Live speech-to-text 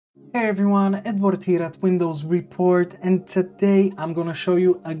Hey everyone, Edward here at Windows Report, and today I'm gonna show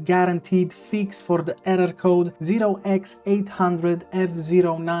you a guaranteed fix for the error code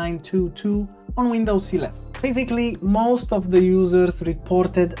 0x800F0922 on Windows 11. Basically, most of the users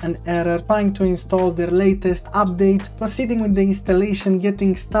reported an error trying to install their latest update, proceeding with the installation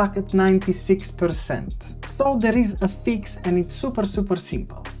getting stuck at 96%. So there is a fix and it's super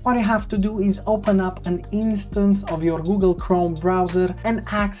simple. What you have to do is open up an instance of your Google Chrome browser and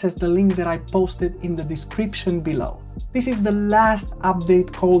access the link that I posted in the description below. This is the last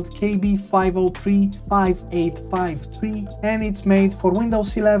update called KB5035853 and it's made for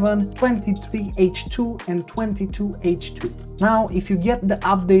Windows 11, 23H2 and 22H2. Now, if you get the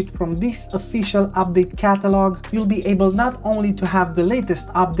update from this official update catalog, you'll be able not only to have the latest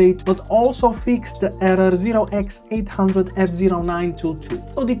update, but also fix the error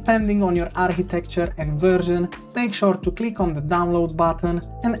 0x800F0922. So depending on your architecture and version, make sure to click on the download button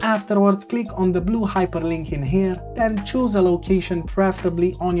and afterwards click on the blue hyperlink in here, then choose a location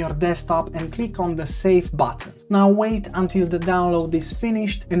preferably on your desktop and click on the save button. Now wait until the download is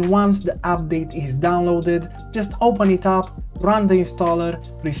finished, and once the update is downloaded, just open it up, run the installer,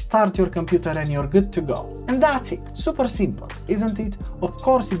 restart your computer and you're good to go. And that's it. Super simple, isn't it? Of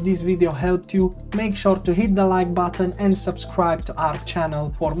course, if this video helped you, make sure to hit the like button and subscribe to our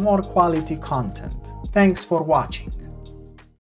channel for more quality content. Thanks for watching.